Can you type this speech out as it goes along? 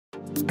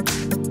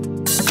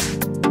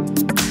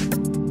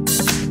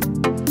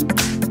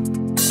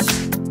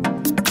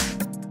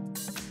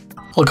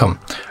Welcome.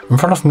 In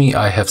front of me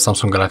I have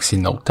Samsung Galaxy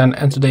Note 10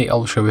 and today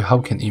I'll show you how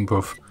you can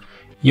improve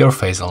your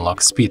face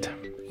unlock speed.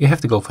 You have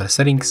to go for the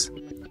settings,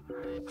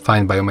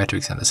 find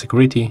biometrics and the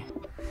security.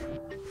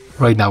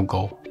 Right now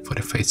go for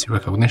the face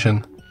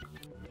recognition.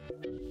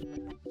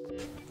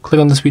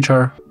 Click on the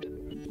switcher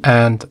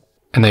and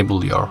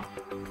enable your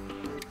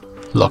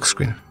lock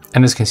screen.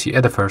 And as you can see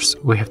at the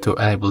first we have to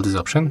enable this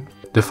option,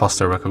 the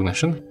faster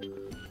recognition.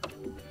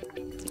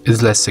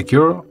 It's less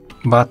secure,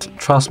 but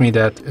trust me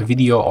that a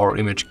video or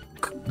image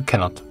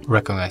cannot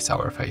recognize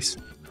our face.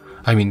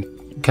 I mean,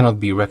 cannot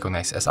be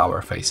recognized as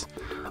our face.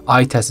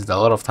 I tested a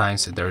lot of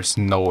times and there is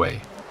no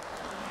way.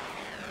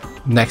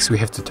 Next we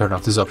have to turn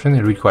off this option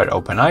and require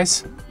open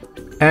eyes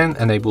and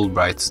enable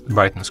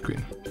brighten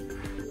screen.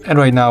 And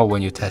right now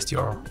when you test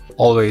your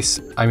face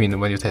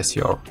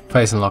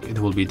unlock, it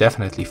will be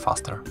definitely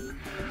faster.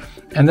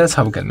 And that's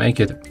how we can make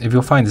it. If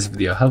you find this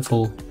video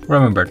helpful,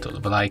 remember to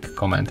leave a like,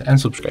 comment and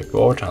subscribe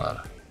to our channel.